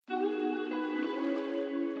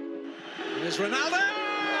Here's Ronaldo!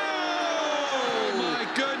 Oh, my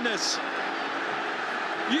goodness.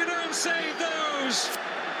 You don't save those.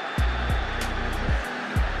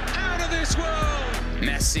 Out of this world.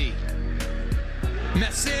 Messi.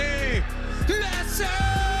 Messi. Messi!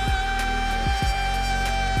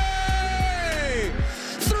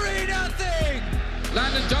 3-0.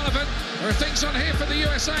 Landon Donovan. There are things on here for the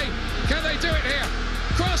USA. Can they do it here?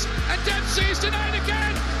 Cross, and Dempsey's denied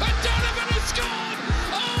again, and Donovan has scored!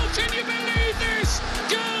 Oh, can you believe this?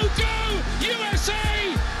 Go, go,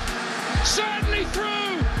 USA! Certainly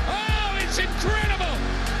through. Oh, it's incredible.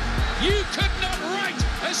 You could not write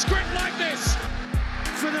a script like this.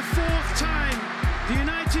 For the fourth time, the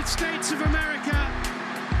United States of America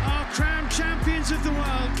are crowned champions of the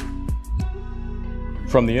world.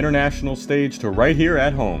 From the international stage to right here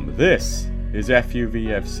at home, this is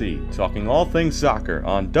FUVFC, talking all things soccer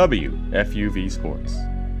on WFUV Sports.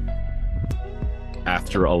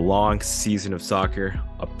 After a long season of soccer,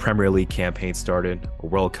 a Premier League campaign started, a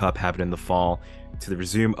World Cup happened in the fall, to the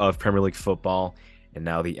resume of Premier League football, and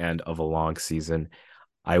now the end of a long season.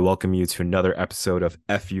 I welcome you to another episode of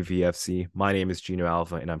FUVFC. My name is Gino,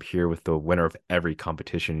 Alva, and I'm here with the winner of every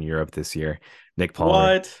competition in Europe this year, Nick Palmer.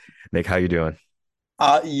 What? Nick, how you doing?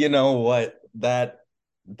 You know what? That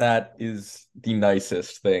is the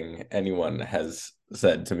nicest thing anyone has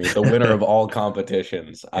said to me. The winner of all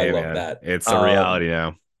competitions. I love that. It's a reality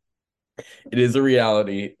now. It is a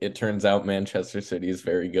reality. It turns out Manchester City is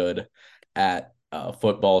very good at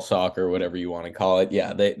football, soccer, whatever you want to call it.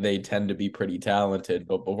 Yeah, they tend to be pretty talented.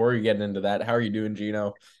 But before we get into that, how are you doing,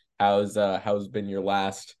 Gino? How's been your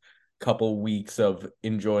last couple weeks of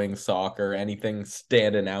enjoying soccer? Anything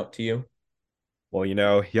standing out to you? Well,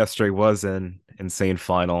 yesterday was an insane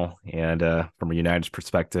final, and from a United's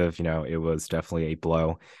perspective, it was definitely a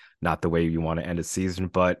blow. Not the way you want to end a season,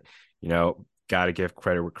 but, got to give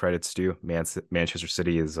credit where credit's due. Manchester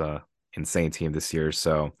City is a insane team this year,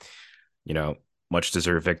 so, much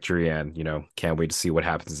deserved victory, and, can't wait to see what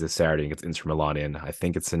happens this Saturday against Inter Milan, and I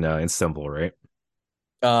think it's in Istanbul, right?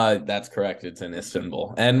 That's correct. It's in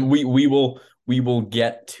Istanbul, and we will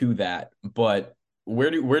get to that, but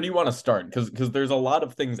where do you want to start? Because there's a lot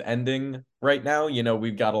of things ending right now.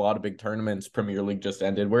 We've got a lot of big tournaments. Premier League just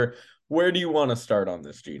ended. Where do you want to start on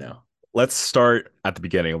this, Gino? Let's start at the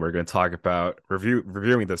beginning. We're going to talk about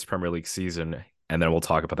reviewing this Premier League season, and then we'll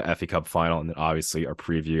talk about the FA Cup final, and then obviously our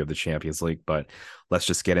preview of the Champions League. But let's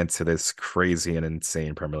just get into this crazy and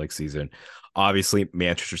insane Premier League season. Obviously,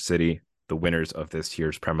 Manchester City, the winners of this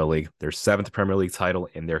year's Premier League, their 7th Premier League title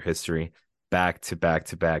in their history, back-to-back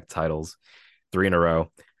titles. 3 in a row.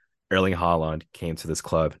 Erling Haaland came to this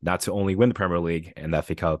club not to only win the Premier League and the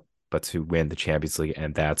FA Cup, but to win the Champions League.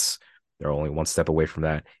 And they're only one step away from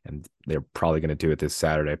that. And they're probably going to do it this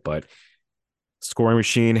Saturday. But scoring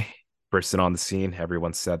machine, bursting on the scene.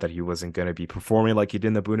 Everyone said that he wasn't going to be performing like he did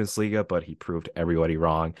in the Bundesliga, but he proved everybody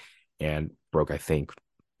wrong and broke, I think,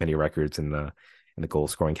 many records in the goal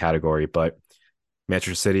scoring category. But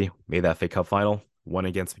Manchester City made that FA Cup final, won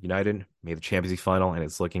against United, made the Champions League final, and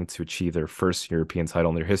is looking to achieve their first European title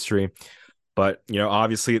in their history. But,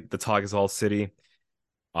 obviously the talk is all City.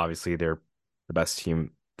 Obviously they're the best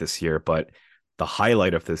team this year, but the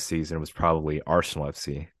highlight of this season was probably Arsenal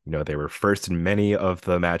FC. They were first in many of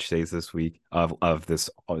the match days this week of this,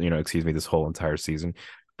 this whole entire season.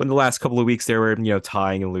 But in the last couple of weeks, they were,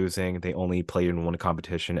 tying and losing. They only played in one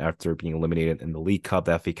competition after being eliminated in the League Cup,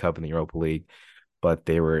 the FA Cup, and the Europa League. But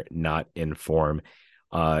they were not in form.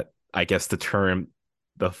 I guess the term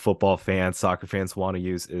the football fans, soccer fans want to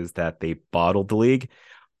use is that they bottled the league.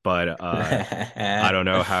 But I don't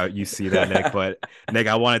know how you see that, Nick. But, Nick,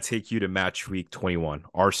 I want to take you to match week 21.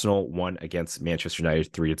 Arsenal won against Manchester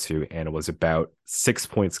United 3-2, and it was about 6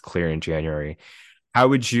 points clear in January. How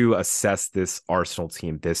would you assess this Arsenal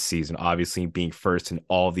team this season? Obviously being first in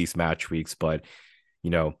all of these match weeks, but,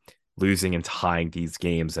 losing and tying these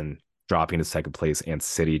games and dropping to second place, and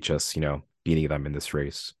City just, beating them in this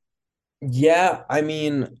race. Yeah, I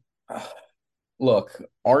mean, look,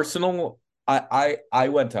 Arsenal, I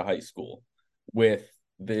went to high school with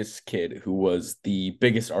this kid who was the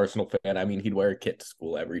biggest Arsenal fan. I mean, he'd wear a kit to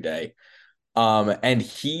school every day. And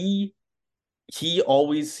he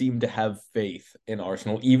always seemed to have faith in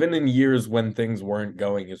Arsenal, even in years when things weren't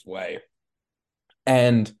going his way.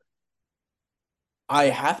 And I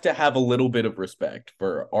have to have a little bit of respect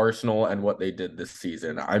for Arsenal and what they did this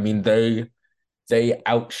season. I mean, they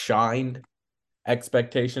outshined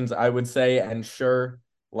expectations, I would say, and sure,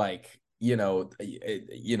 like, they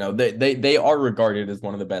are regarded as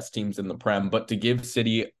one of the best teams in the Prem, but to give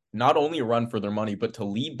City not only a run for their money, but to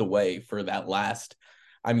lead the way for that last,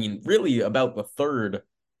 I mean, really about the third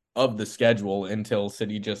of the schedule until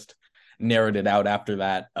City just narrowed it out after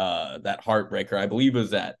that heartbreaker. I believe it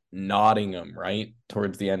was at Nottingham, right?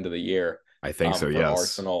 Towards the end of the year. I think so, For yes.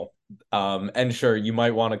 Arsenal. And sure, you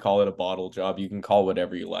might want to call it a bottle job. You can call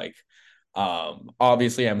whatever you like.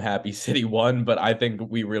 Obviously I'm happy City won, but I think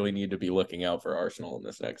we really need to be looking out for Arsenal in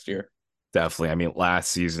this next year. Definitely. I mean,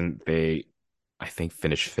 last season they, I think,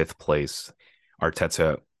 finished fifth place.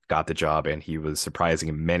 Arteta got the job, and he was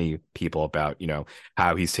surprising many people about,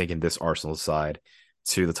 how he's taken this Arsenal side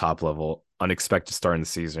to the top level. Unexpected start in the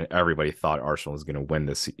season. Everybody thought Arsenal was going to win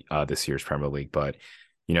this year's Premier League, but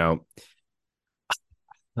you know,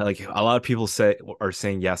 like a lot of people are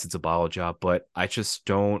saying yes, it's a bottle job, but I just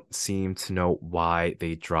don't seem to know why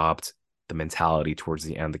they dropped the mentality towards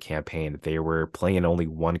the end of the campaign. They were playing in only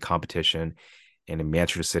one competition, and in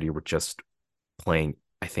Manchester City were just playing,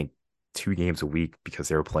 I think, 2 games a week because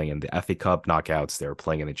they were playing in the FA Cup knockouts, they were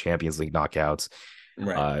playing in the Champions League knockouts.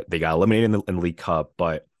 Right. They got eliminated in the League Cup,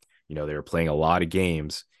 but they were playing a lot of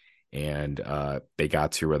games, and they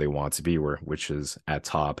got to where they want to be, which is at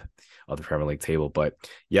top of the Premier League table. But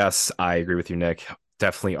yes, I agree with you, Nick.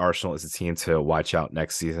 Definitely Arsenal is a team to watch out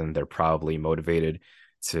next season. They're probably motivated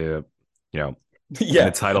to, win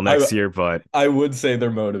the title next year, but I would say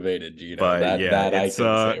they're motivated, Gino. But yeah, that I can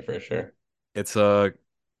say for sure. It's a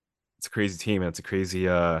crazy team, and it's a crazy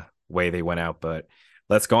way they went out. But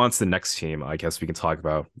let's go on to the next team. I guess we can talk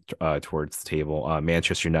about towards the table.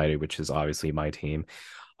 Manchester United, which is obviously my team.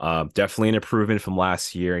 Definitely an improvement from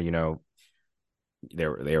last year. They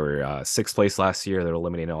were sixth place last year. They're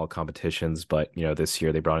eliminating all competitions, but this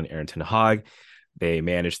year they brought in Aaron Ten Hag. They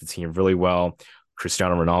managed the team really well.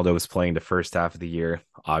 Cristiano Ronaldo was playing the first half of the year.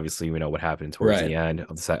 Obviously, we know what happened towards the end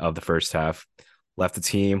of the first half. Left the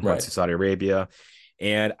team, went to Saudi Arabia,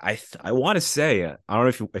 and I want to say, I don't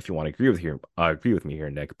know if you want to agree with me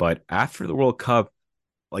here, Nick, but after the World Cup,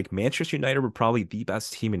 like Manchester United were probably the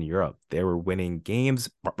best team in Europe. They were winning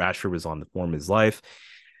games. Rashford was on the form of his life.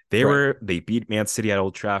 They beat Man City at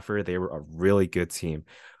Old Trafford. They were a really good team.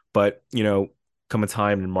 But, come a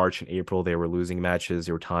time in March and April, they were losing matches.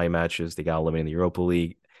 They were tying matches. They got eliminated in the Europa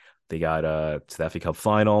League. They got to the FA Cup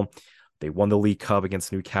final. They won the League Cup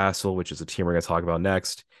against Newcastle, which is a team we're going to talk about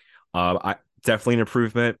next. I definitely an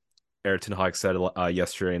improvement. Aaron Ten Hag said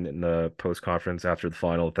yesterday in the post conference after the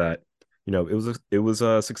final that it was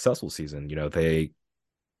a successful season. They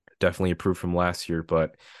definitely improved from last year.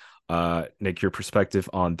 But Nick, your perspective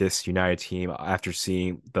on this United team after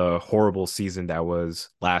seeing the horrible season that was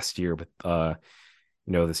last year with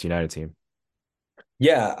this United team.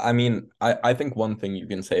 Yeah, I mean, I think one thing you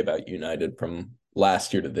can say about United from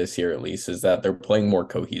last year to this year at least is that they're playing more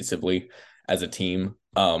cohesively as a team.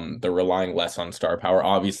 They're relying less on star power.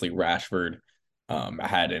 Obviously, Rashford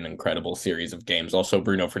had an incredible series of games. Also,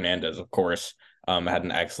 Bruno Fernandes, of course, had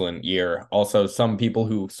an excellent year. Also, some people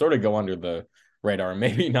who sort of go under the radar,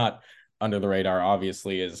 maybe not under the radar,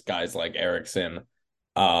 obviously, is guys like Eriksen,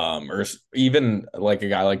 or even like a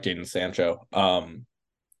guy like Jadon Sancho.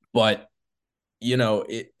 But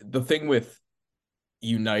the thing with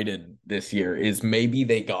United this year is maybe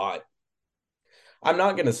they got. I'm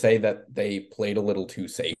not going to say that they played a little too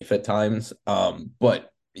safe at times,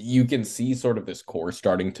 but you can see sort of this core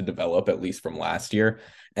starting to develop, at least from last year.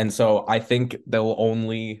 And so I think they'll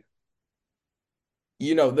only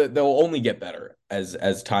get better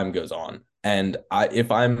as time goes on. And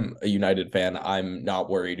if I'm a United fan, I'm not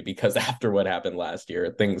worried because after what happened last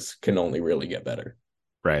year, things can only really get better.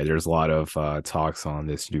 Right. There's a lot of talks on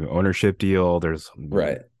this new ownership deal. There's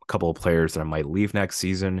a couple of players that might leave next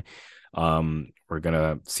season. We're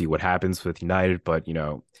gonna see what happens with United, but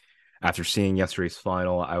after seeing yesterday's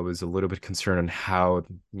final, I was a little bit concerned on how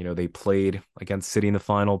they played against City in the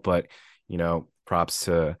final. But props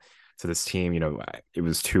to this team. It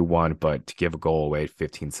was 2-1, but to give a goal away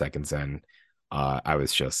 15 seconds in, I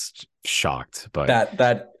was just shocked. But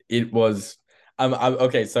that it was. I'm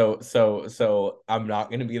okay. So I'm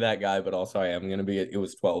not gonna be that guy, but also I am gonna be. It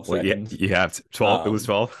was 12 seconds. Yeah, you have 12. It was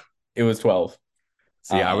 12. It was 12.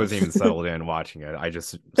 See, I wasn't even settled in watching it. I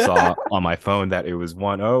just saw on my phone that it was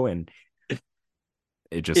 1-0, and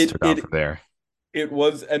it just took off from there. It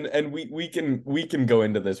was, and we can go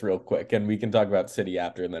into this real quick, and we can talk about City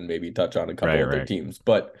after, and then maybe touch on a couple other teams.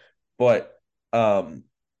 But that's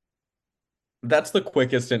the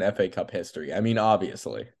quickest in FA Cup history. I mean,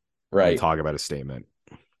 obviously, right? Talk about a statement.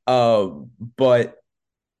 But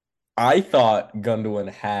I thought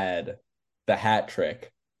Gundogan had the hat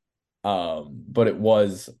trick. But it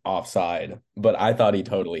was offside. But I thought he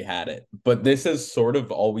totally had it. But this has sort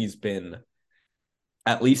of always been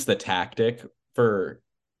at least the tactic for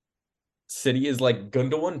City is like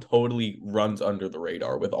Gundogan totally runs under the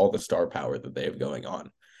radar with all the star power that they have going on.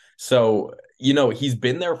 So, he's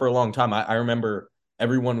been there for a long time. I remember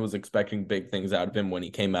everyone was expecting big things out of him when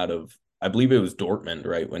he came out of, I believe it was Dortmund,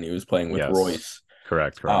 right? When he was playing with Yes. Royce.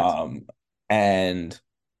 Correct. And,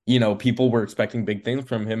 people were expecting big things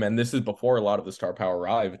from him. And this is before a lot of the star power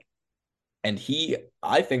arrived. And he,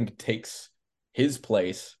 I think, takes his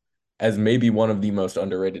place as maybe one of the most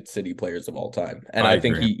underrated City players of all time. And I I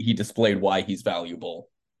think agree. he displayed why he's valuable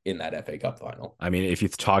in that FA Cup final. I mean, if you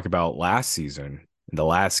talk about last season, the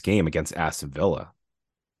last game against Aston Villa,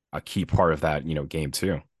 a key part of that, game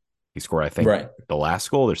too. He scored, I think, Right. the last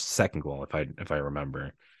goal or second goal, if I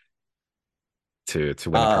remember, to win the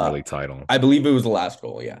Premier League title. I believe it was the last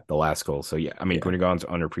goal, yeah. The last goal. So yeah, I mean, Gundogan's an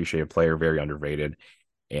underappreciated player, very underrated,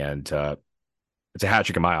 and it's a hat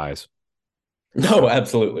trick in my eyes. No,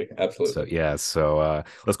 absolutely. So yeah,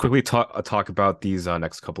 let's quickly talk about these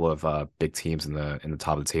next couple of big teams in the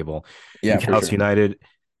top of the table. Yeah, for Newcastle sure. United,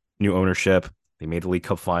 new ownership. They made the League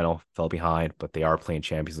Cup final, fell behind, but they are playing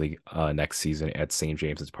Champions League next season at St.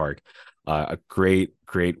 James's Park. A great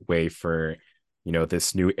way for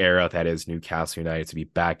this new era that is Newcastle United to be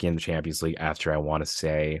back in the Champions League after, I want to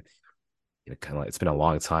say, it's been a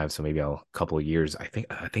long time, so maybe a couple of years. I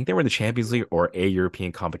think they were in the Champions League or a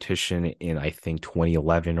European competition in, I think,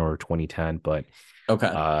 2011 or 2010. But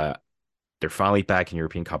okay, they're finally back in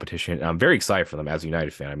European competition, and I'm very excited for them as a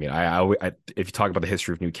United fan. I mean, I if you talk about the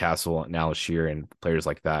history of Newcastle and Alan Shearer and players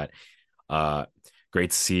like that, great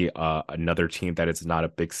to see another team that is not a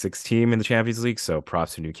Big Six team in the Champions League. So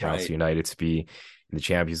props to Newcastle United to be in the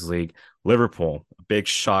Champions League. Liverpool, a big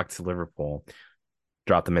shock to Liverpool.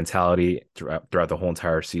 Dropped the mentality throughout the whole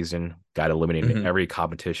entire season. Got eliminated in every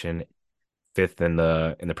competition. Fifth in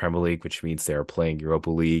the Premier League, which means they're playing Europa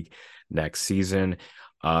League next season.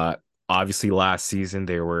 Obviously, last season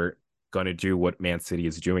they were going to do what Man City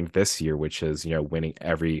is doing this year, which is winning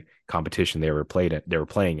every competition they were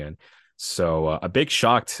playing in. So a big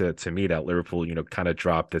shock to me that Liverpool kind of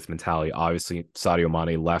dropped this mentality. Obviously, Sadio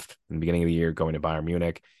Mane left in the beginning of the year, going to Bayern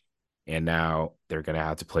Munich, and now they're going to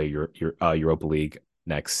have to play Europa League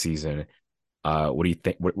next season. What do you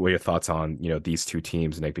think? What are your thoughts on these two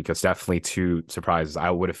teams, Nick? Because definitely two surprises. I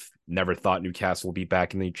would have never thought Newcastle would be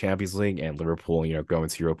back in the Champions League, and Liverpool, going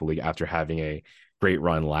to Europa League after having a great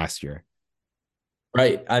run last year.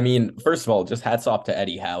 Right. I mean, first of all, just hats off to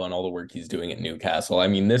Eddie Howe and all the work he's doing at Newcastle. I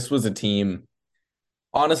mean, this was a team,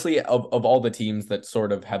 honestly, of all the teams that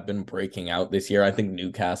sort of have been breaking out this year, I think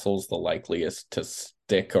Newcastle's the likeliest to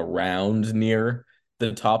stick around near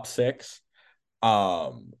the top six.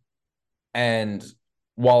 And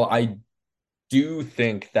while I do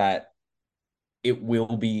think that it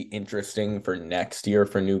will be interesting for next year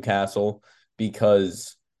for Newcastle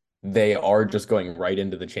because they are just going right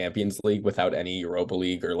into the Champions League without any Europa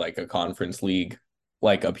League or like a Conference League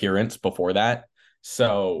like appearance before that.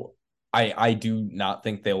 So I do not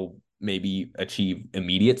think they'll maybe achieve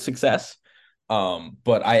immediate success.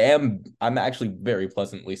 But I'm actually very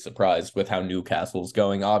pleasantly surprised with how Newcastle's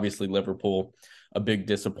going. Obviously, Liverpool, a big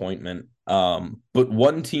disappointment. But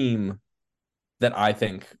one team that I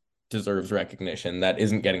think deserves recognition that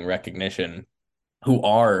isn't getting recognition, who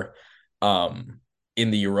are in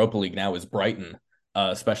the Europa League now, is Brighton,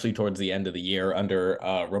 especially towards the end of the year under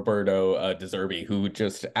Roberto De Zerbi, who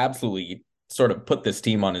just absolutely sort of put this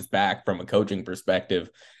team on his back from a coaching perspective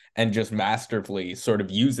and just masterfully sort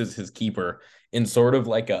of uses his keeper in sort of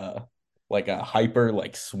like a hyper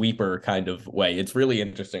like sweeper kind of way. It's really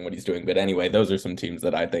interesting what he's doing. But anyway, those are some teams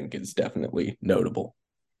that I think is definitely notable.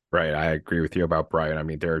 Right. I agree with you about Brighton. I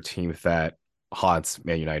mean, they're a team that haunts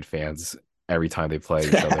Man United fans every time they play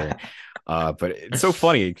each other. But it's so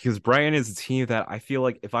funny because Brighton is a team that I feel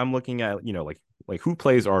like if I'm looking at, like who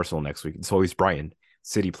plays Arsenal next week, it's always Brighton.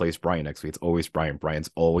 City plays Brighton next week. It's always Brighton. Brighton's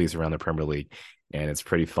always around the Premier League. And it's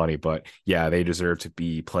pretty funny. But yeah, they deserve to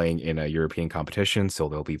be playing in a European competition. So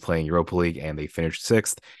they'll be playing Europa League and they finished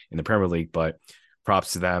sixth in the Premier League. But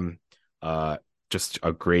props to them. Just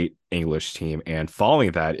a great English team. And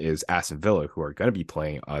following that is Aston Villa, who are going to be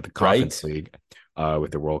playing the Conference League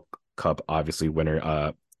with the World Cup, obviously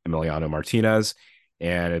winner Emiliano Martinez.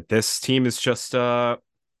 And this team is just, they're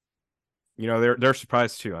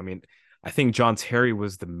surprised too. I mean, I think John Terry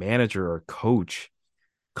was the manager or coach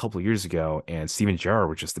a couple of years ago, and Steven Gerrard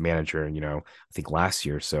was just the manager, I think last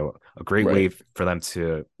year. So a great way for them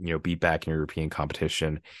to, be back in European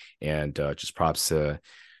competition, and just props to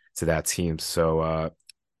that team. So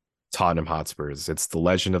Tottenham Hotspurs, it's the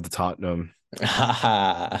legend of the Tottenham.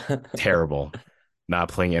 Terrible. Not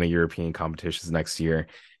playing any European competitions next year.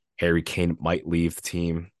 Harry Kane might leave the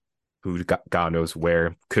team. who God knows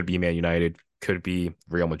where, could be Man United, could be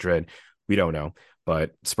Real Madrid. We don't know.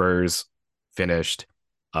 But Spurs finished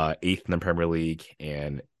eighth in the Premier League,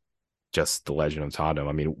 and just the legend of Tottenham.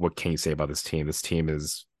 I mean, what can you say about this team? This team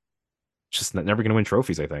is just never going to win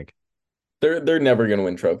trophies, I think. They're never going to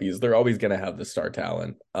win trophies. They're always going to have the star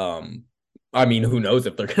talent. I mean, who knows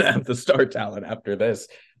if they're going to have the star talent after this?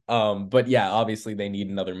 But yeah, obviously they need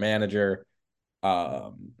another manager.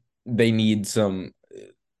 They need some.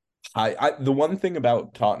 The one thing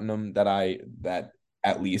about Tottenham that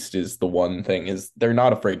at least is the one thing is they're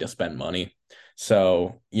not afraid to spend money.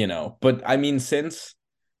 So, but I mean, since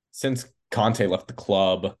Conte left the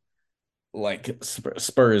club, like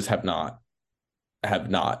Spurs have not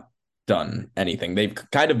done anything. They've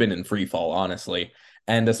kind of been in free fall, honestly.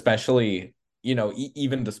 And especially,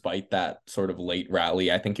 even despite that sort of late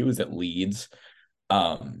rally, I think it was at Leeds.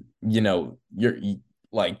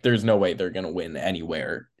 Like there's no way they're gonna win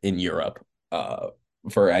anywhere in Europe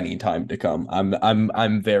for any time to come.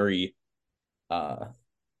 I'm very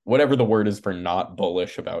whatever the word is for not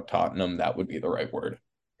bullish about Tottenham, that would be the right word.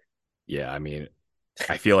 Yeah, I mean,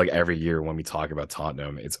 I feel like every year when we talk about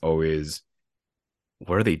Tottenham, it's always,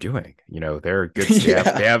 what are they doing? They're a good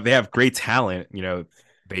staff. Yeah. They have great talent.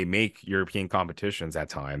 They make European competitions at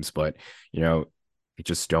times, but they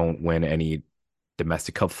just don't win any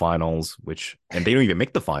domestic cup finals, and they don't even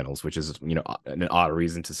make the finals, which is an odd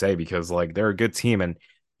reason to say, because like they're a good team, and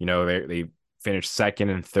they finished second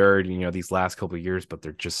and third these last couple of years, but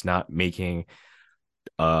they're just not making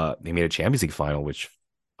they made a Champions League final, which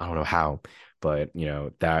I don't know how, but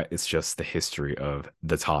that is just the history of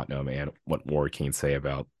the Tottenham, and what more can you say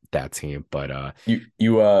about that team? But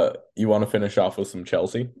you want to finish off with some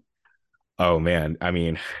Chelsea? oh man, I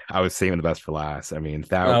mean, I was saving the best for last. I mean,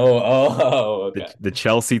 Okay. the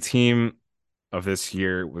Chelsea team of this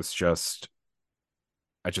year was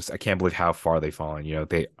I can't believe how far they've fallen.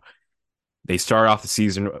 They started off the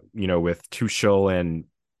season, with Tuchel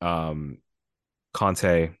and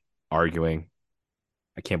Conte arguing.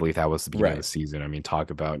 I can't believe that was the beginning of the season. I mean, talk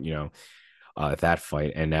about that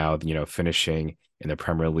fight, and now finishing in the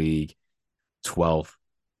Premier League 12th.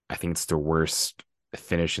 I think it's the worst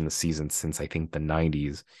finish in the season since I think the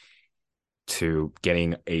 90s, to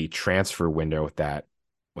getting a transfer window that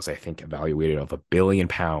was, I think, evaluated of £1 billion,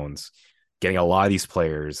 getting a lot of these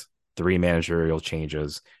players, 3 managerial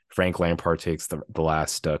changes. Frank Lampard takes the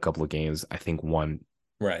last couple of games. I think one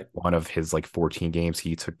of his like 14 games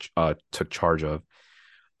he took charge of.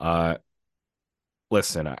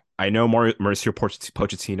 Listen, I know Mauricio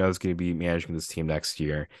Pochettino is going to be managing this team next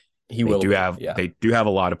year. They do have a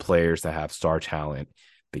lot of players that have star talent.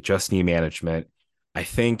 They just need management. I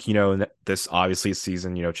think, this obviously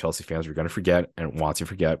season, Chelsea fans are going to forget and want to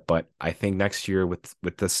forget, but I think next year with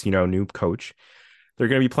this, new coach, they're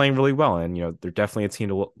going to be playing really well. And, they're definitely a team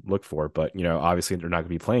to look for, but, obviously they're not going to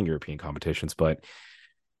be playing European competitions, but,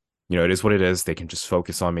 it is what it is. They can just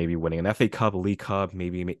focus on maybe winning an FA Cup, a League Cup,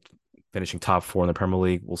 maybe finishing top 4 in the Premier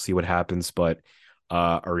League. We'll see what happens, but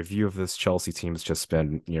a review of this Chelsea team has just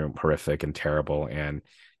been, horrific and terrible. And,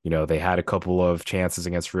 they had a couple of chances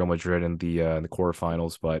against Real Madrid in the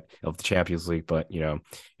quarterfinals, but of the Champions League, but,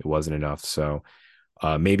 it wasn't enough. So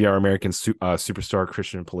maybe our American superstar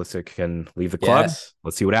Christian Pulisic can leave the club. Yes.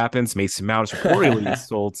 Let's see what happens. Mason Mount is reportedly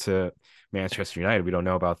sold to Manchester United. We don't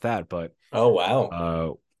know about that, but oh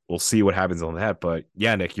wow. We'll see what happens on that. But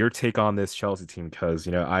yeah, Nick, your take on this Chelsea team, because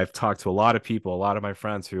I've talked to a lot of people, a lot of my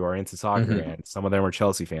friends who are into soccer, and some of them are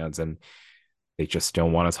Chelsea fans, and they just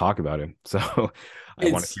don't want to talk about it. So I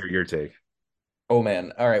want to hear your take. Oh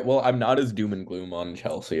man. All right. Well, I'm not as doom and gloom on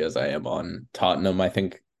Chelsea as I am on Tottenham. I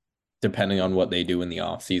think depending on what they do in the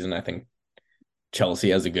offseason, I think Chelsea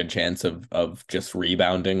has a good chance of just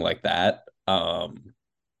rebounding like that.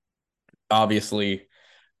 Obviously,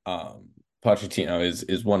 Pochettino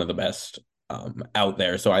is one of the best out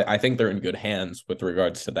there. So I think they're in good hands with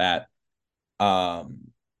regards to that.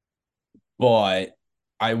 But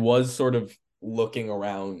I was sort of looking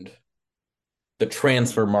around the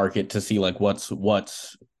transfer market to see like what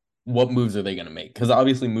moves are they going to make? Because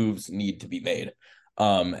obviously moves need to be made.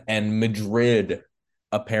 And Madrid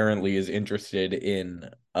apparently is interested in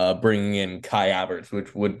bringing in Kai Havertz,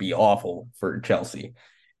 which would be awful for Chelsea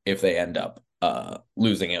if they end up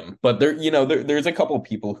losing him. But there's a couple of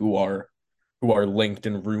people who are linked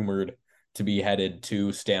and rumored to be headed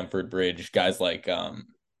to Stamford Bridge, guys like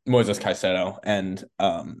Moises Caicedo and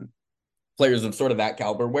players of sort of that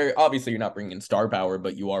caliber, where obviously you're not bringing in star power,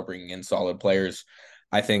 but you are bringing in solid players.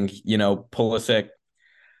 I think, Pulisic,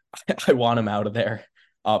 I want him out of there.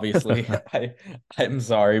 Obviously, I'm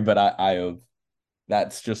sorry, but I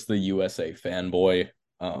that's just the USA fanboy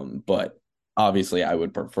But obviously I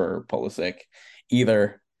would prefer Pulisic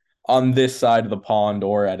either on this side of the pond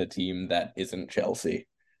or at a team that isn't Chelsea,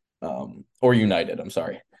 or United. I'm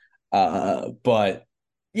sorry. But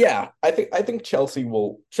yeah, I think Chelsea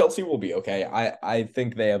will be okay. I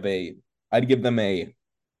think they have I'd give them a,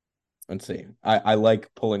 let's see. I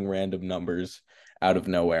like pulling random numbers out of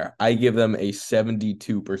nowhere. I give them a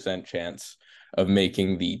 72% chance of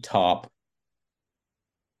making the top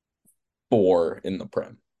four in the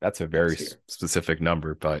Prem. That's a very specific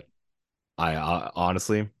number, but I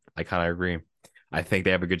honestly, I kind of agree. I think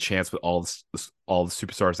they have a good chance with all the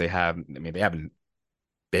superstars they have. I mean, they have a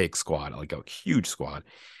big squad, like a huge squad.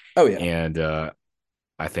 Oh yeah. And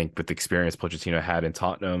I think with the experience Pochettino had in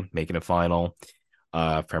Tottenham, making a final,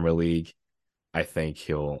 Premier League, I think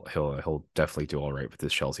he'll definitely do all right with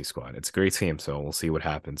this Chelsea squad. It's a great team, so we'll see what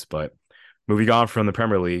happens. But moving on from the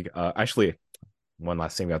Premier League, actually, one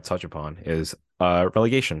last thing we got to touch upon is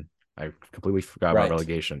relegation. I completely forgot about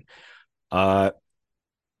relegation.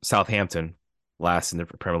 Southampton, last in the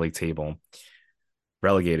Premier League table,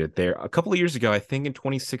 relegated. There a couple of years ago, I think in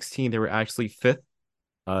 2016, they were actually fifth.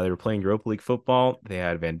 They were playing Europa League football. They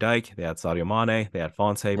had Van Dijk, they had Sadio Mane, they had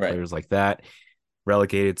Fonte, players like that.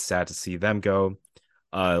 Relegated, sad to see them go.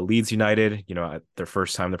 Leeds United, their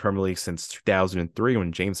first time in the Premier League since 2003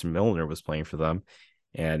 when James Milner was playing for them,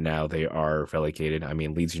 and now they are relegated. I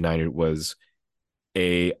mean, Leeds United was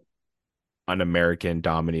an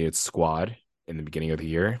American-dominated squad in the beginning of the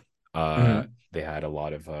year. They had a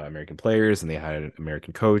lot of American players, and they had an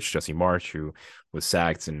American coach, Jesse March, who was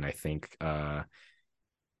sacked, and I think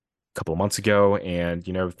couple of months ago, and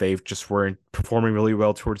they just weren't performing really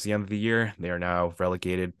well towards the end of the year. They are now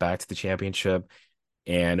relegated back to the championship,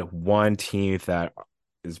 and one team that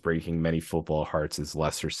is breaking many football hearts is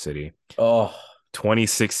Leicester City.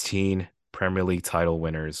 2016 Premier League title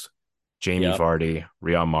winners, Jamie Vardy,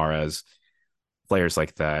 Riyad Mahrez, players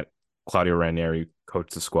like that. Claudio Ranieri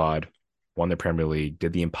coached the squad, won the Premier League,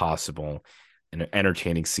 did the impossible, an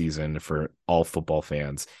entertaining season for all football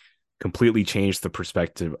fans. Completely changed the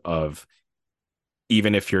perspective of,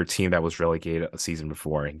 even if you're a team that was relegated a season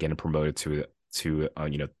before and getting promoted to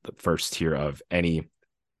the first tier of any,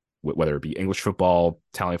 whether it be English football,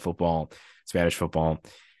 Italian football, Spanish football,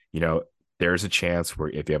 there's a chance where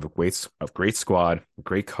if you have a great squad, a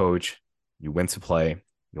great coach, you win to play,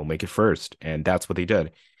 you'll make it first. And that's what they did.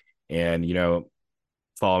 And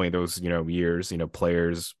following those years,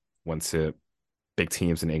 players went to big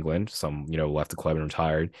teams in England. Some left the club and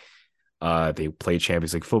retired. They played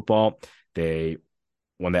Champions League football. They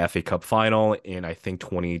won the FA Cup final in, I think,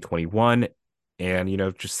 2021.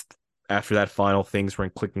 And, just after that final, things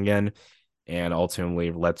weren't clicking in and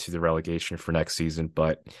ultimately led to the relegation for next season.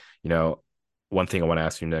 But, one thing I want to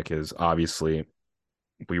ask you, Nick, is obviously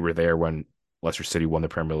we were there when Leicester City won the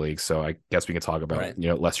Premier League. So I guess we can talk about,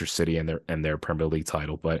 Leicester City and their Premier League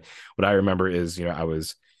title. But what I remember is, I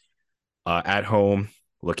was at home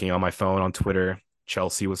looking on my phone on Twitter.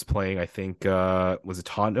 Chelsea was playing, I think, was it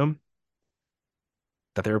Tottenham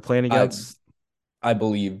that they were playing against? I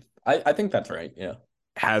believe. I think that's right. Yeah.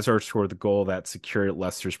 Hazard scored the goal that secured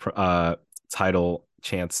Leicester's title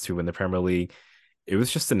chance to win the Premier League. It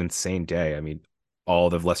was just an insane day. I mean, all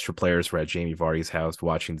the Leicester players were at Jamie Vardy's house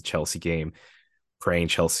watching the Chelsea game, praying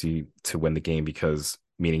Chelsea to win the game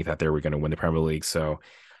meaning that they were going to win the Premier League. So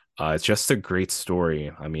it's just a great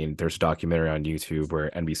story. I mean, there's a documentary on YouTube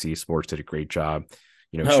where NBC Sports did a great job,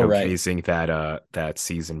 showcasing that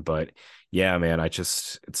season. But yeah, man,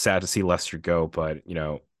 it's sad to see Leicester go, but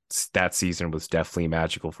that season was definitely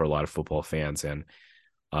magical for a lot of football fans. And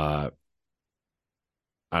I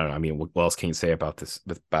don't know. I mean, what else can you say about this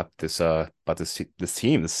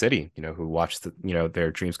team, the city, who watched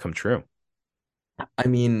their dreams come true? I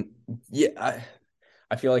mean, yeah,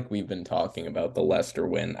 I feel like we've been talking about the Leicester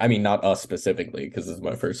win. I mean, not us specifically, because this is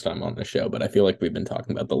my first time on the show, but I feel like we've been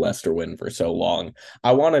talking about the Leicester win for so long.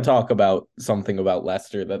 I want to talk about something about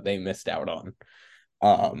Leicester that they missed out on.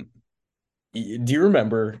 Do you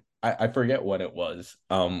remember? I forget what it was.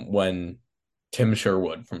 When Tim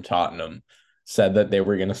Sherwood from Tottenham said that they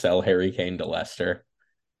were going to sell Harry Kane to Leicester.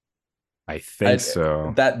 I think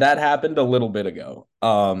so. That happened a little bit ago.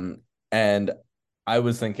 And I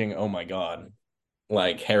was thinking, oh my God,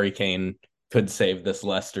 like Harry Kane could save this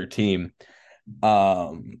Leicester team.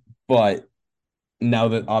 But now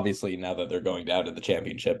that they're going down to the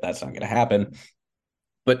championship, that's not going to happen.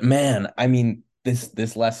 But man, I mean,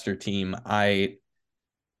 this Leicester team, I'm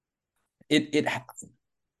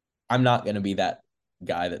not going to be that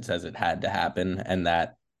guy that says it had to happen and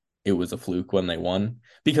that it was a fluke when they won,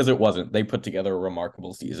 because it wasn't. They put together a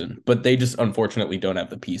remarkable season, but they just unfortunately don't have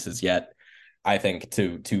the pieces yet I think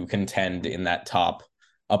to contend in that top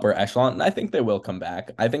upper echelon. And I think they will come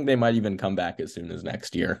back. I think they might even come back as soon as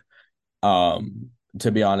next year.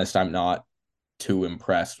 To be honest, I'm not too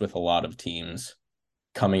impressed with a lot of teams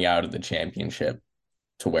coming out of the championship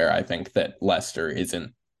to where I think that Leicester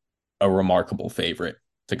isn't a remarkable favorite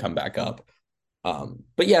to come back up.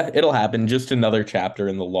 But yeah, it'll happen. Just another chapter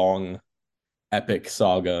in the long, epic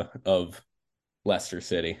saga of Leicester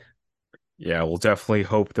City. Yeah, we'll definitely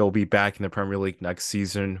hope they'll be back in the Premier League next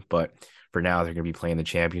season. But for now, they're going to be playing the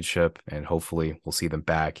championship, and hopefully we'll see them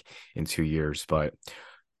back in 2 years. But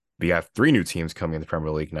we have three new teams coming in the Premier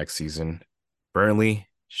League next season: Burnley,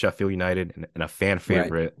 Sheffield United, and a fan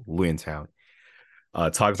favorite, right, Luton Town.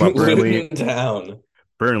 Talk about Burnley. Luton Town.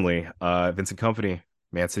 Burnley, Vincent Kompany,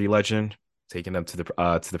 Man City legend, taking them to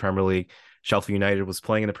the Premier League. Sheffield United was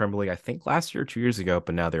playing in the Premier League, I think last year or 2 years ago,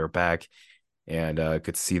 but now they're back, and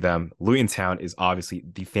good to see them. Luton Town is obviously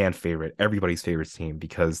the fan favorite, everybody's favorite team,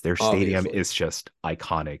 because their stadium is just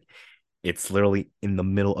iconic. It's literally in the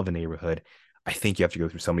middle of a neighborhood. I think you have to go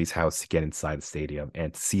through somebody's house to get inside the stadium,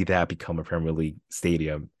 and to see that become a Premier League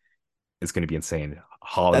stadium is going to be insane.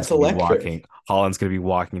 Holland's going to be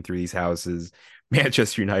walking through these houses.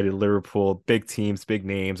 Manchester United, Liverpool, big teams, big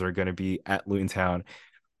names are going to be at Luton Town.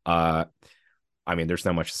 I mean, there's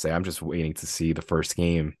not much to say. I'm just waiting to see the first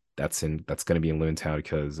game that's going to be in Luton Town,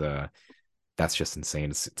 because that's just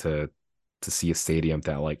insane to see a stadium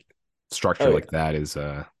that like structure like that is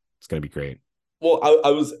it's going to be great. Well, I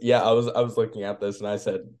was looking at this and I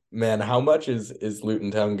said, man, how much is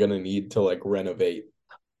Luton Town going to need to like renovate?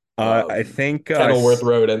 I think Kenilworth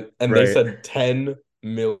Road, and right. They said £10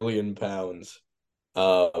 million.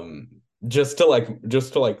 Just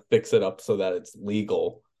to fix it up so that it's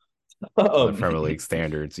legal. Premier League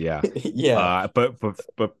standards, yeah. Yeah. But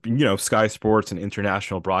you know, Sky Sports and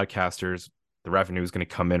international broadcasters, the revenue is going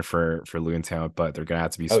to come in for Luton Town, but they're going to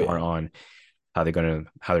have to be smart on how they're going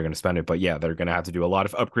to spend it. But yeah, they're going to have to do a lot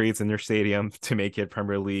of upgrades in their stadium to make it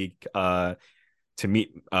Premier League to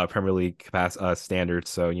meet Premier League standards.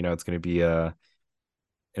 So, you know, it's going to be an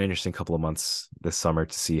interesting couple of months this summer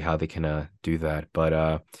to see how they can do that.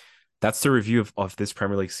 But that's the review of this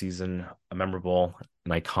Premier League season, a memorable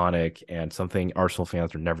and iconic, and something Arsenal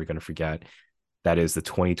fans are never going to forget. That is the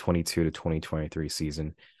 2022 to 2023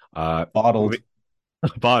 season. Bottled.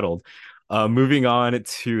 Moving on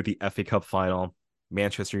to the FA Cup final,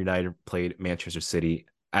 Manchester United played Manchester City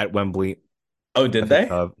at Wembley. Oh, did they?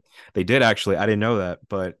 They did, actually. I didn't know that,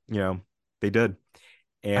 but you know, they did.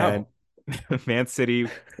 And Man City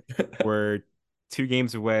were 2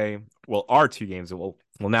 games away. Well, are 2 games away.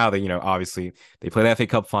 Well, now that, you know, obviously they played the FA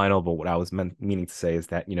Cup final, but what I was meaning to say is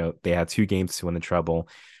that, you know, they had 2 games to win the treble.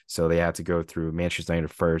 So they had to go through Manchester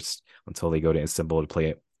United first until they go to Istanbul to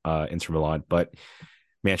play Inter Milan. But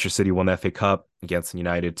Manchester City won the FA Cup against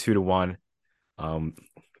United 2-1.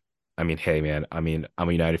 I mean, hey, man, I'm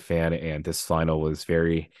a United fan, and this final was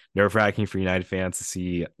very nerve-wracking for United fans to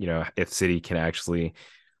see, you know, if City can actually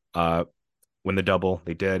win the double.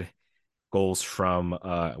 They did. Goals from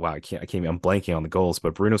I'm blanking on the goals,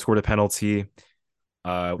 but Bruno scored a penalty.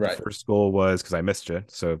 The first goal was, because I missed it.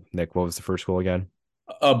 So Nick, what was the first goal again?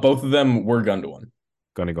 Both of them were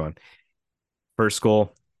Gundogan. First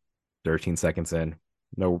goal, 13 seconds in.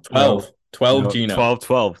 12 Gino.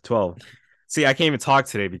 12. See, I can't even talk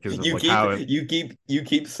today because of you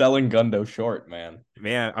keep selling Gundo short, man.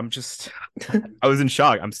 Man, I was in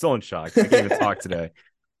shock. I'm still in shock. I can't even talk today.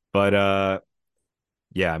 But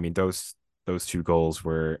yeah, I mean, those 2 goals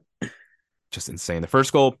were just insane. The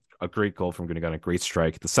first goal, a great goal from Gundogan, a great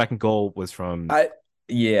strike. The second goal was from I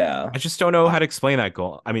just don't know how to explain that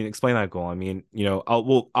goal. I mean, you know,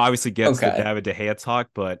 we'll obviously get to the David De Gea talk,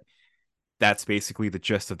 but that's basically the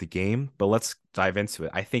gist of the game. But let's dive into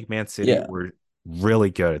it. I think Man City were really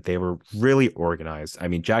good. They were really organized. I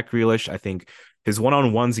mean, Jack Grealish, I think his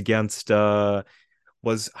one-on-ones against I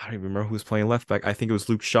don't even remember who was playing left back. I think it was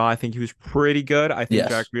Luke Shaw. I think he was pretty good. I think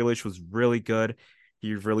Jack Grealish was really good.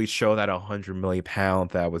 He really showed that £100 million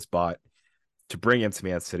that was bought to bring into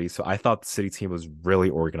Man City. So I thought the City team was really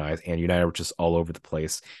organized, and United were just all over the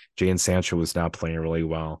place. Jadon Sancho was not playing really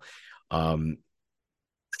well.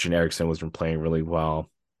 Christian Eriksen was playing really well,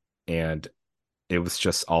 and it was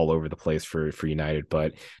just all over the place for United.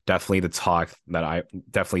 But definitely the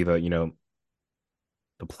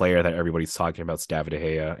player that everybody's talking about is David De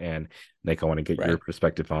Gea. And Nick, I want to get your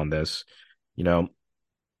perspective on this. You know,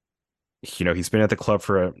 he's been at the club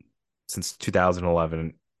since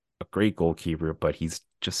 2011, a great goalkeeper, but he's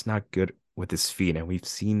just not good with his feet. And we've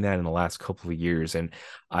seen that in the last couple of years. And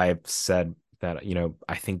I've said that, you know,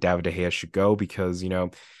 I think David De Gea should go because, you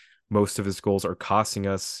know, most of his goals are costing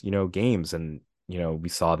us, games. And, we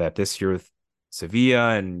saw that this year with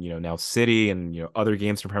Sevilla and, now City and, other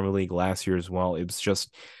games in Premier League last year as well. It was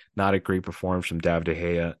just not a great performance from David De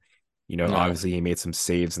Gea. No. Obviously he made some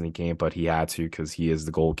saves in the game, but he had to because he is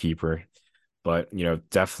the goalkeeper. But,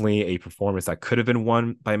 definitely a performance that could have been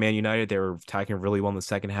won by Man United. They were attacking really well in the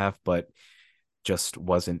second half, but just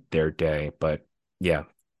wasn't their day. But yeah,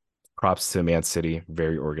 props to Man City,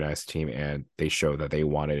 very organized team, and they show that they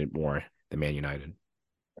wanted it more than Man United.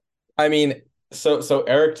 I mean, so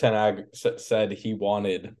Eric Ten Hag said he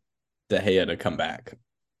wanted De Gea to come back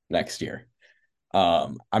next year.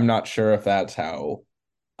 I'm not sure if that's how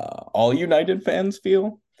all United fans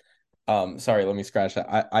feel. Sorry, let me scratch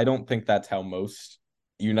that. I don't think that's how most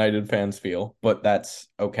United fans feel, but that's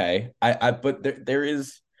okay. But there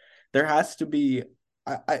has to be.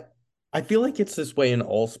 I feel like it's this way in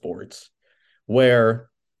all sports, where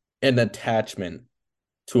an attachment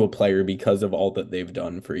to a player because of all that they've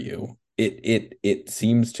done for you, it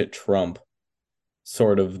seems to trump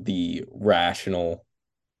sort of the rational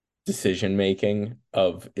decision making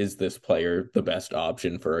of, is this player the best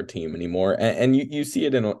option for our team anymore? And you see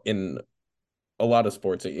it in a lot of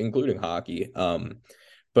sports, including hockey,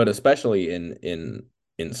 but especially in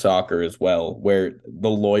soccer as well, where the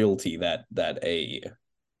loyalty that a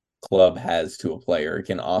club has to a player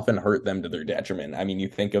can often hurt them to their detriment. I mean, you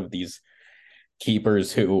think of these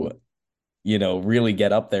keepers who, really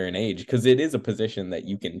get up there in age, because it is a position that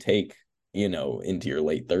you can take, into your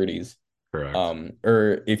late 30s. Correct.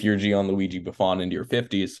 Or if you're Gianluigi Buffon into your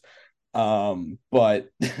 50s. But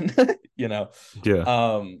Yeah.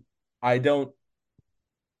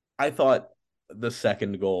 I thought the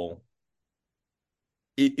second goal,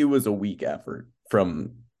 it was a weak effort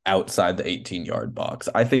from outside the 18-yard box.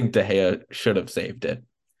 I think De Gea should have saved it.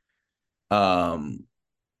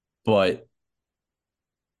 But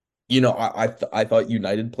I thought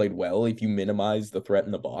United played well. If you minimize the threat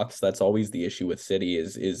in the box, that's always the issue with City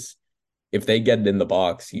is if they get it in the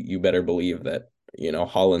box, you better believe that,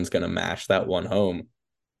 Holland's going to mash that one home.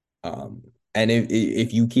 And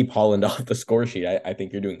if you keep Holland off the score sheet, I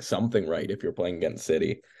think you're doing something right if you're playing against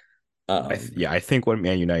City. I think what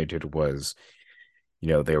Man United did was,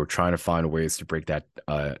 they were trying to find ways to break that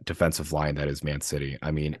defensive line that is Man City.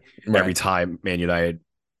 I mean, every time Man United,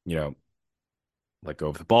 let go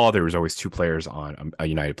of the ball, there was always two players on a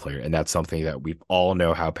United player, and that's something that we all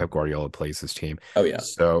know how Pep Guardiola plays his team. Oh yeah.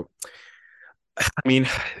 So, I mean,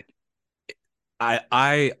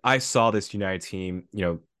 I saw this United team.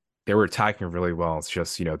 They were attacking really well. It's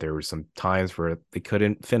just, there were some times where they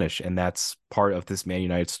couldn't finish, and that's part of this Man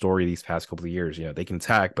United story these past couple of years. They can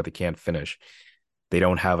attack, but they can't finish. They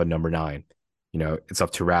don't have a number 9. It's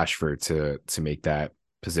up to Rashford to make that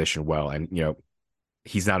position well, and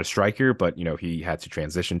he's not a striker, but he had to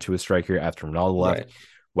transition to a striker after Ronaldo left.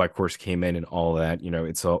 White Horse came in and all that.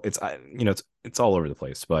 It's all over the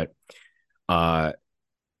place. But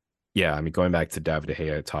yeah, I mean, going back to David De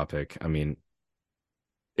Gea topic, I mean,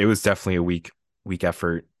 it was definitely a weak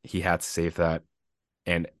effort. He had to save that,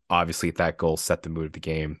 and obviously that goal set the mood of the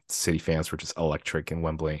game. City fans were just electric in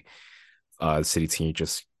Wembley. The City team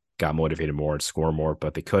just got motivated more and score more,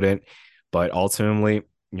 but they couldn't. But ultimately,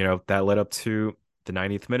 that led up to the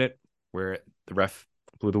 90th minute where the ref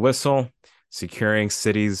blew the whistle, securing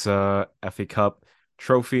City's FA Cup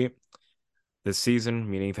trophy this season,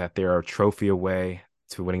 meaning that they are a trophy away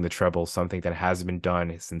to winning the treble, something that hasn't been done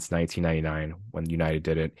since 1999 when United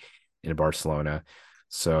did it in Barcelona.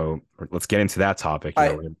 So let's get into that topic.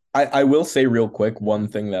 I will say real quick, one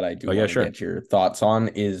thing that I do want to get your thoughts on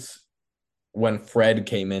is when Fred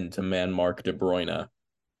came in to man Mark De Bruyne.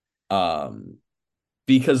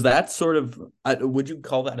 Because that's sort of, would you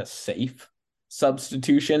call that a safe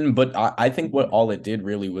substitution? But I think what all it did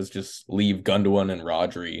really was just leave Gundogan and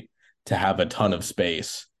Rodri to have a ton of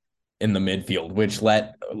space in the midfield, which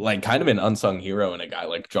let kind of an unsung hero and a guy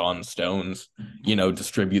like John Stones,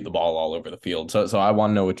 distribute the ball all over the field. So I want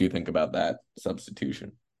to know what you think about that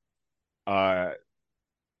substitution. In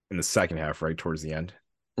the second half, right towards the end.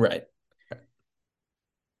 Right.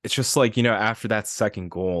 It's just after that second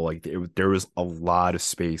goal, there was a lot of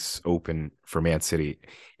space open for Man City.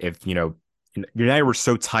 If, United were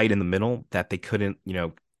so tight in the middle that they couldn't,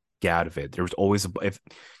 get out of it. There was always, what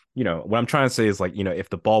I'm trying to say is if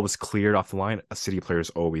the ball was cleared off the line, a City player is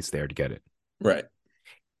always there to get it. Right.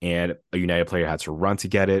 And a United player had to run to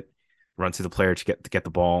get it, run to the player to get the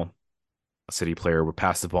ball. A City player would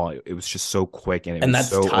pass the ball. It was just so quick and was that's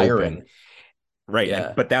so tiring. Open. Right.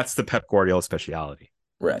 Yeah. But that's the Pep Guardiola speciality.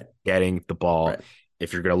 Right. Getting the ball. Right.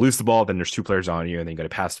 if you're going to lose the ball, then there's two players on you, and then you got to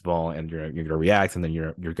pass the ball, and you're going to react, and then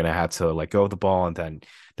you're going to have to let go of the ball, and then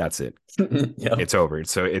that's it. Yep. It's over.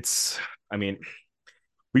 So I mean,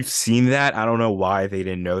 we've seen that. I don't know why they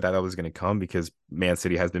didn't know that was going to come, because Man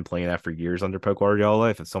City has been playing that for years under Pep Guardiola.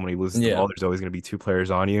 If somebody loses the ball, there's always going to be two players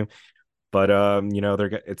on you. But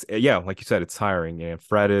it's like you said, it's tiring. And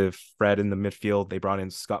Fred in the midfield, they brought in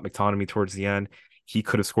Scott McTominay towards the end. He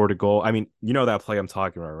could have scored a goal. I mean, you know that play I'm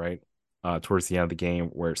talking about, right? Towards the end of the game,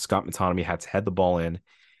 where Scott McTominay had to head the ball in,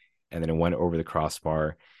 and then it went over the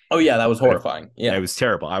crossbar. Oh yeah, that was horrifying. Yeah, it was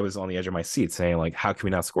terrible. I was on the edge of my seat saying, like, how can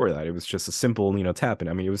we not score that? It was just a simple, tap in.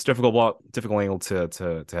 I mean, it was difficult angle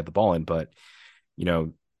to head the ball in, but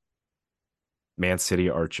Man City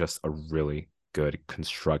are just a really good,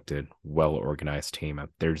 constructed, well organized team.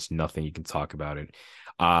 There's nothing you can talk about it.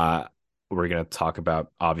 We're gonna talk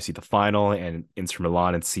about obviously the final and Inter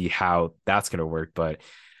Milan and see how that's gonna work, but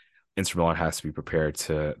Inter Milan has to be prepared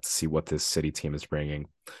to see what this City team is bringing.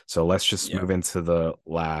 So let's just move into the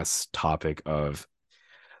last topic of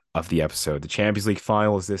the episode. The Champions League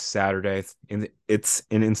final is this Saturday. It's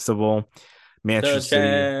in Istanbul. Manchester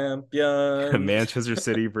City, Manchester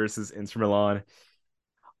City versus Inter Milan.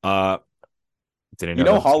 Didn't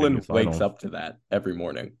know Haaland wakes up to that every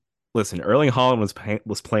morning. Listen, Erling Haaland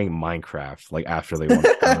was playing Minecraft like after they won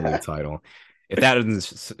the Premier League title. If that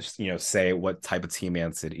doesn't, say what type of team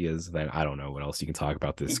Man City is, then I don't know what else you can talk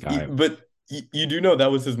about this guy. But you do know that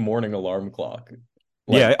was his morning alarm clock.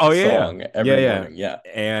 Every morning. Yeah.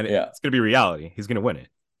 And it's gonna be reality. He's gonna win it.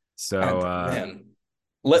 So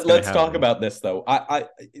let's talk about this though.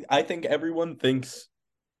 I think everyone thinks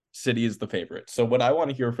City is the favorite. So what I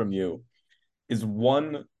want to hear from you is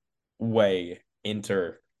one way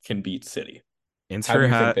Inter can beat City. How do you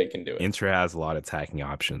think they can do it? Inter has a lot of attacking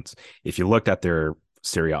options. If you looked at their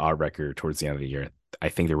Serie A record towards the end of the year, I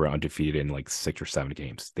think they were undefeated in like 6 or 7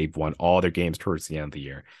 games. They've won all their games towards the end of the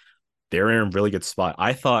year. They're in a really good spot.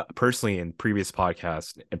 I thought personally in previous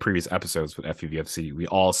podcasts and previous episodes with FUVFC, we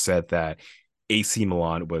all said that AC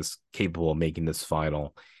Milan was capable of making this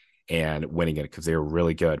final and winning it because they were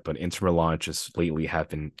really good. But Inter Milan just lately have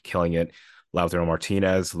been killing it. Lautaro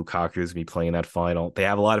Martinez, Lukaku is going to be playing that final. They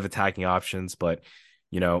have a lot of attacking options, but,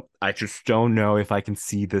 I just don't know if I can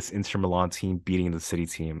see this Inter Milan team beating the City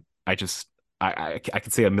team. I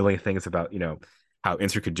could say a million things about, how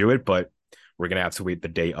Inter could do it, but we're going to have to wait the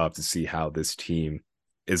day up to see how this team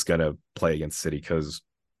is going to play against City because,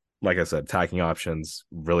 like I said, attacking options,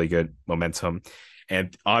 really good momentum.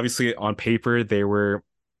 And obviously on paper, they were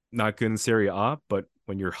not good in Serie A, but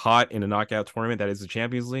when you're hot in a knockout tournament, that is the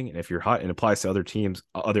Champions League. And if you're hot, and it applies to other teams,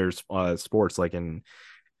 other sports like in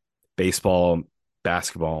baseball,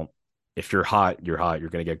 basketball, if you're hot, you're going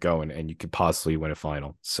to get going and you could possibly win a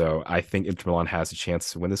final. So I think Inter Milan has a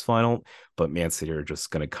chance to win this final, but Man City are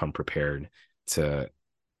just going to come prepared to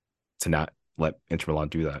not let Inter Milan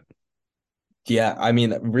do that. Yeah, I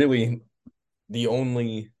mean, really, the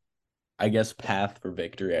only, I guess, path for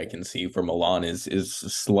victory I can see for Milan is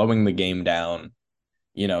slowing the game down.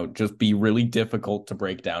 Just be really difficult to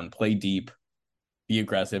break down, play deep, be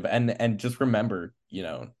aggressive, and just remember,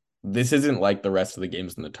 this isn't like the rest of the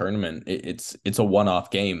games in the tournament. It's a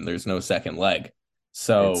one-off game. There's no second leg.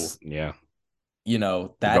 So that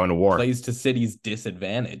going to war. Plays to City's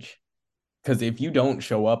disadvantage. Because if you don't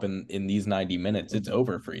show up in these 90 minutes, it's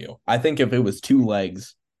over for you. I think if it was 2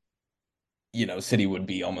 legs, City would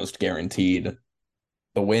be almost guaranteed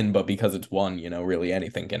the win. But because it's 1, really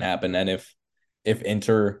anything can happen. And if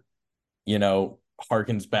Inter,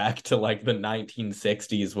 harkens back to like the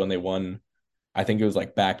 1960s when they won, I think it was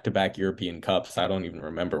like back-to-back European Cups. I don't even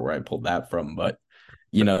remember where I pulled that from, but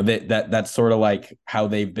that's sort of like how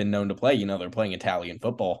they've been known to play. They're playing Italian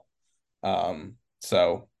football.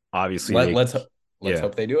 So obviously let's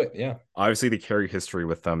hope they do it. Yeah. Obviously they carry history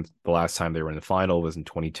with them. The last time they were in the final was in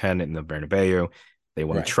 2010 in the Bernabeu. They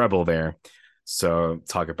won a treble there. So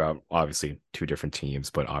talk about obviously 2 different teams,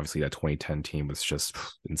 but obviously that 2010 team was just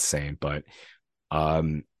insane. But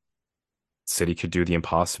City could do the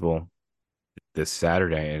impossible this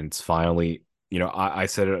Saturday. And it's finally, I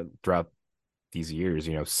said it throughout these years,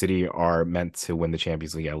 City are meant to win the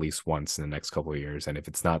Champions League at least once in the next couple of years. And if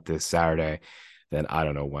it's not this Saturday, then I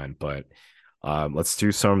don't know when. But let's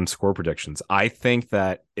do some score predictions. I think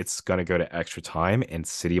that it's going to go to extra time and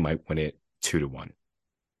City might win it 2-1.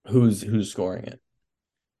 Who's scoring it?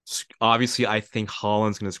 Obviously, I think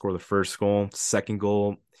Haaland's going to score the first goal. Second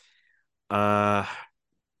goal, I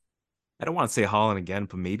don't want to say Haaland again,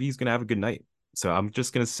 but maybe he's going to have a good night. So I'm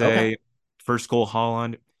just going to say first goal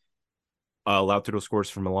Haaland, Lautaro scores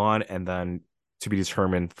for Milan, and then to be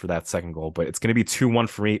determined for that second goal. But it's going to be 2-1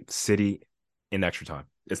 for me, City in extra time.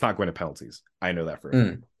 It's not going to penalties. I know that for a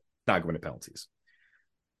fact. Not going to penalties.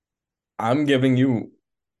 I'm giving you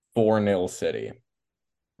 4-0 City.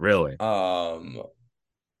 Really?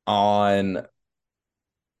 On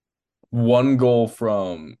one goal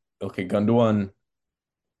from Gundogan,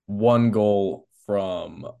 one goal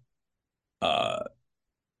from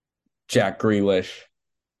Jack Grealish,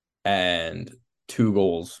 and 2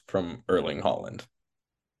 goals from Erling Haaland.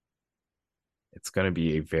 It's going to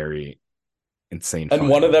be a very insane And final.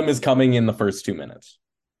 one of them is coming in the first 2 minutes.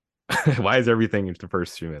 Why is everything in the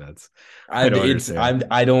first 2 minutes? I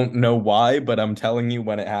don't know why, but I'm telling you,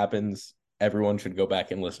 when it happens, everyone should go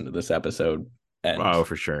back and listen to this episode. And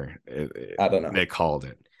for sure. I don't know. They called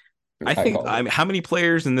it. I think how many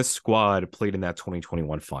players in this squad played in that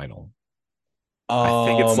 2021 final? I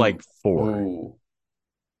think it's like 4. Ooh.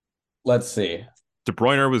 Let's see. De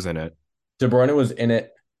Bruyne was in it. De Bruyne was in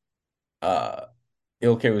it.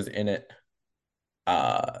 Ilke was in it.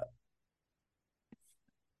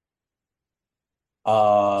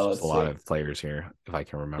 There's a lot of players here, if I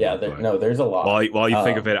can remember. Yeah, there's a lot. While you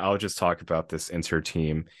think of it, I'll just talk about this Inter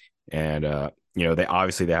team, and they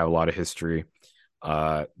obviously have a lot of history.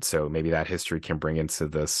 So maybe that history can bring into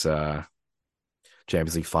this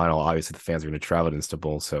Champions League final. Obviously, the fans are going to travel to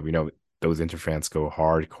Istanbul, so we know those Inter fans go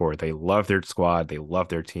hardcore. They love their squad, they love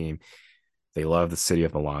their team, they love the city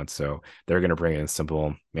of Milan. So they're going to bring in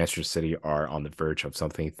Istanbul. Manchester City are on the verge of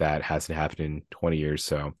something that hasn't happened in 20 years.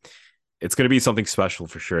 So it's going to be something special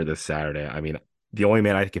for sure this Saturday. I mean, the only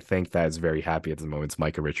man I can think that is very happy at the moment is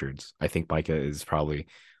Micah Richards. I think Micah is probably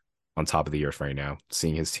on top of the earth right now,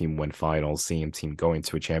 seeing his team win finals, seeing his team going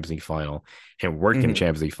to a Champions League final, him working a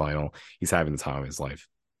Champions League final. He's having the time of his life.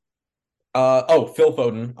 Phil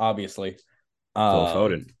Foden, obviously. Phil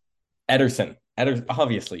Foden. Ederson,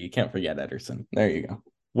 obviously, you can't forget Ederson. There you go.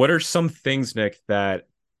 What are some things, Nick, that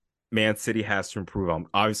Man City has to improve on?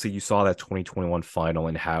 Obviously, you saw that 2021 final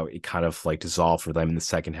and how it kind of like dissolved for them in the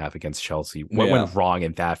second half against Chelsea. What went wrong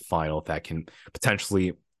in that final that's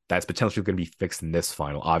potentially going to be fixed in this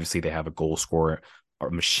final? Obviously, they have a goal scorer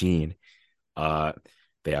or machine.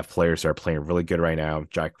 They have players that are playing really good right now.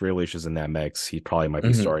 Jack Grealish is in that mix. He probably might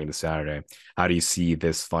be starting this Saturday. How do you see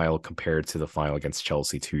this final compared to the final against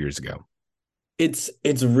Chelsea 2 years ago? It's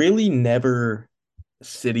really never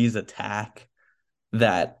City's attack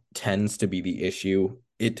that tends to be the issue.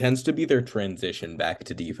 It tends to be their transition back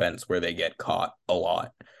to defense where they get caught a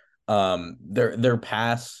lot. Their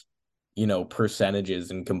pass,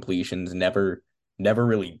 percentages and completions never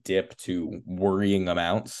really dip to worrying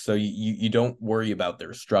amounts. So you don't worry about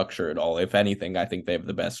their structure at all. If anything, I think they have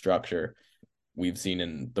the best structure we've seen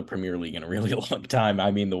in the Premier League in a really long time.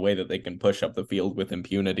 I mean, the way that they can push up the field with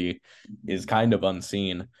impunity is kind of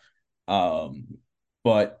unseen.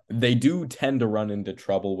 But they do tend to run into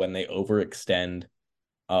trouble when they overextend,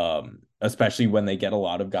 especially when they get a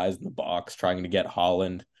lot of guys in the box trying to get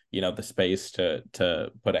Haaland, the space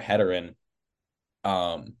to put a header in.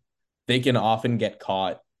 They can often get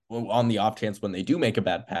caught on the off chance when they do make a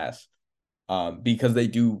bad pass, because they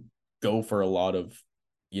do go for a lot of,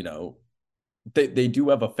 they do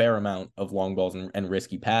have a fair amount of long balls and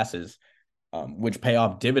risky passes, which pay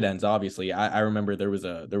off dividends. Obviously, I remember there was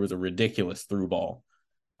a ridiculous through ball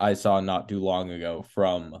I saw not too long ago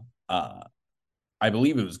from I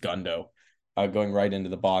believe it was Gundo, going right into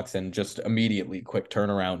the box and just immediately quick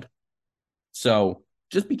turnaround. So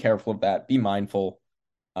just be careful of that. Be mindful.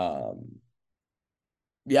 I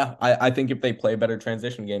think if they play a better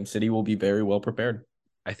transition game, City will be very well prepared.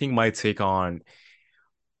 I think my take on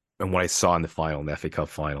and what I saw in the final, in the FA Cup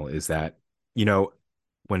final, is that,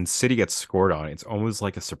 when City gets scored on, it's almost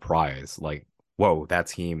like a surprise. Like, whoa, that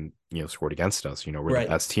team, scored against us. We're the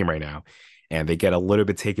best team right now. And they get a little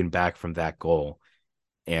bit taken back from that goal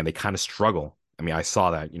and they kind of struggle. I mean, I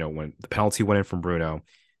saw that, when the penalty went in from Bruno,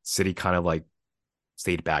 City kind of like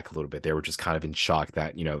stayed back a little bit. They were just kind of in shock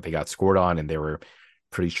that, they got scored on and they were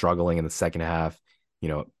pretty struggling in the second half.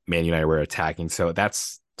 Man United were attacking. So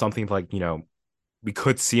that's something like, we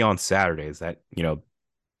could see on Saturdays that,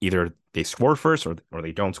 either they score first or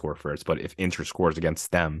they don't score first. But if Inter scores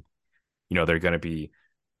against them, they're going to be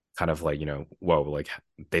kind of like, whoa, like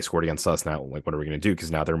they scored against us now. Like, what are we going to do?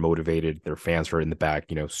 Because now they're motivated. Their fans are in the back,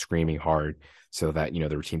 screaming hard so that,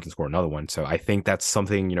 their team can score another one. So I think that's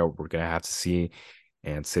something, we're going to have to see.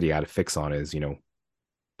 And City had to fix on is,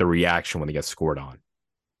 the reaction when they get scored on.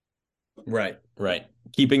 Right.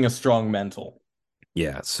 Keeping a strong mental.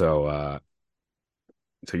 Yeah. So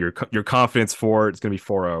your confidence for it's going to be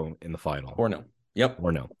 4-0 in the final. 4-0. Yep.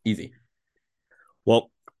 4-0. Easy.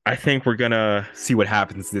 Well, I think we're going to see what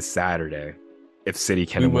happens this Saturday. if City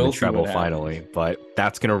can win the treble finally. But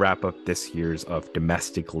that's going to wrap up this year's of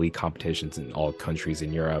domestic league competitions in all countries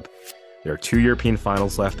in Europe. There are 2 European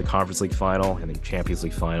finals left, the Conference League final and the Champions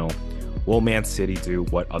League final. Will Man City do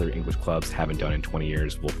what other English clubs haven't done in 20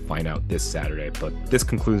 years? We'll find out this Saturday. But this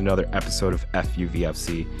concludes another episode of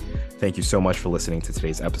FUVFC. Thank you so much for listening to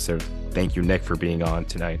today's episode. Thank you, Nick, for being on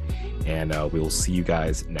tonight. And we will see you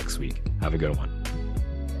guys next week. Have a good one.